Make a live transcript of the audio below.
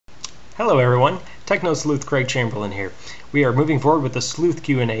Hello everyone, Techno Sleuth Craig Chamberlain here. We are moving forward with the Sleuth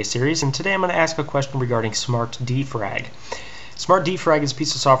Q&A series, and today I'm going to ask a question regarding Smart Defrag. Smart Defrag is a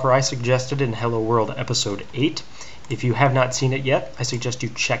piece of software I suggested in Hello World episode 8. If you have not seen it yet, I suggest you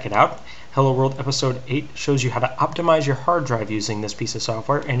check it out. Hello World episode 8 shows you how to optimize your hard drive using this piece of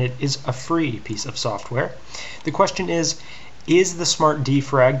software, and it is a free piece of software. The question is the Smart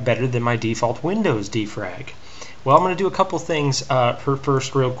Defrag better than my default Windows Defrag? Well, I'm going to do a couple things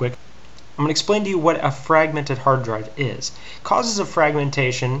first real quick. I'm going to explain to you what a fragmented hard drive is. Causes of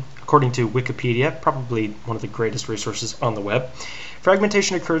fragmentation, according to Wikipedia, probably one of the greatest resources on the web.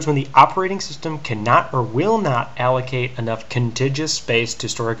 Fragmentation occurs when the operating system cannot or will not allocate enough contiguous space to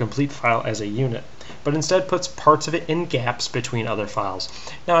store a complete file as a unit, but instead puts parts of it in gaps between other files.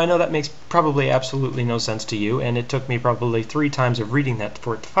 Now I know that makes probably absolutely no sense to you, and it took me probably 3 times of reading that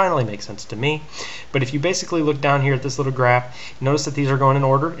for it to finally make sense to me. But if you basically look down here at this little graph, notice that these are going in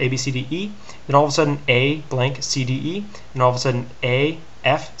order, A, B, C, D, E, then all of a sudden A, blank, C, D, E, and all of a sudden A,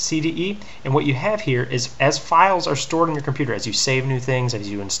 F, C, D, E, and what you have here is as files are stored on your computer, as you save new things, as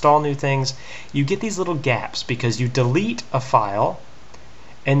you install new things, you get these little gaps because you delete a file,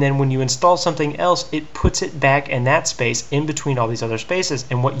 and then when you install something else, it puts it back in that space in between all these other spaces,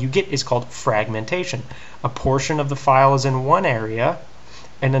 and what you get is called fragmentation. A portion of the file is in one area,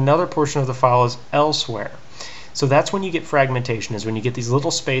 and another portion of the file is elsewhere. So that's when you get fragmentation, is when you get these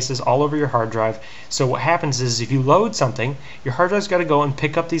little spaces all over your hard drive. So what happens is if you load something, your hard drive's got to go and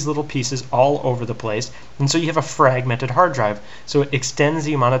pick up these little pieces all over the place, and so you have a fragmented hard drive. So it extends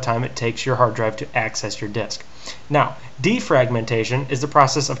the amount of time it takes your hard drive to access your disk. Now, defragmentation is the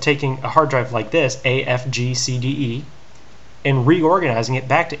process of taking a hard drive like this, A, F, G, C, D, E, and reorganizing it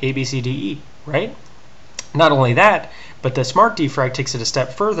back to A, B, C, D, E, right? Not only that, but the Smart Defrag takes it a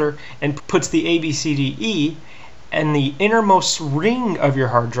step further and puts the A, B, C, D, E and the innermost ring of your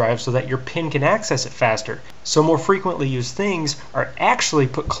hard drive so that your pin can access it faster. So more frequently used things are actually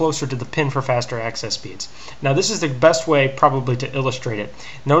put closer to the pin for faster access speeds. Now this is the best way probably to illustrate it.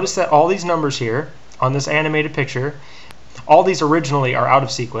 Notice that all these numbers here on this animated picture, all these originally are out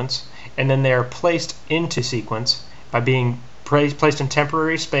of sequence, and then they are placed into sequence by being placed in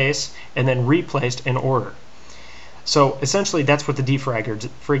temporary space and then replaced in order. So essentially that's what the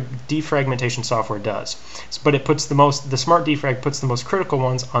defragmentation software does. But it puts the Smart Defrag puts the most critical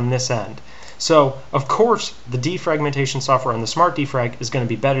ones on this end. So of course the defragmentation software on the Smart Defrag is going to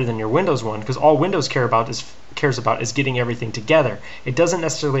be better than your Windows one, because all Windows cares about is getting everything together. It doesn't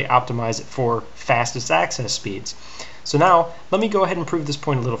necessarily optimize it for fastest access speeds. So now let me go ahead and prove this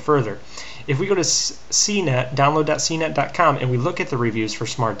point a little further. If we go to CNET, download.cnet.com, and we look at the reviews for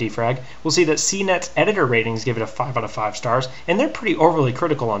Smart Defrag, we'll see that CNET's editor ratings give it a 5 out of 5 stars, and they're pretty overly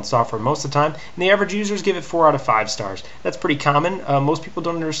critical on software most of the time, and the average users give it 4 out of 5 stars. That's pretty common. Most people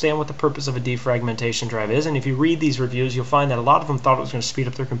don't understand what the purpose of a defragmentation drive is, and if you read these reviews, you'll find that a lot of them thought it was going to speed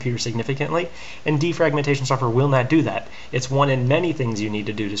up their computer significantly, and defragmentation software will not do that. It's one in many things you need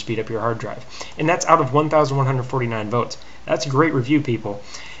to do to speed up your hard drive, and that's out of 1,149 votes. That's a great review, people.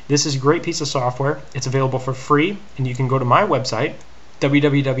 This is a great piece of software. It's available for free, and you can go to my website,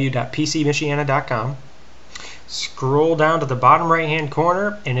 www.pcmichiana.com. Scroll down to the bottom right-hand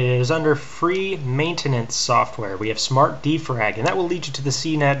corner, and it is under free maintenance software. We have Smart Defrag, and that will lead you to the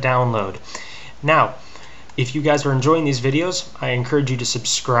CNET download. Now, if you guys are enjoying these videos, I encourage you to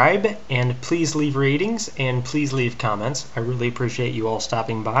subscribe, and please leave ratings, and please leave comments. I really appreciate you all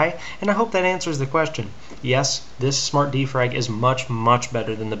stopping by, and I hope that answers the question. Yes, this Smart Defrag is much, much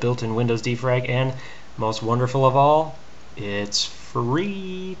better than the built-in Windows Defrag, and most wonderful of all, it's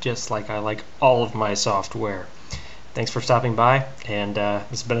free, just like I like all of my software. Thanks for stopping by, and this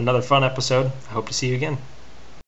has been another fun episode. I hope to see you again.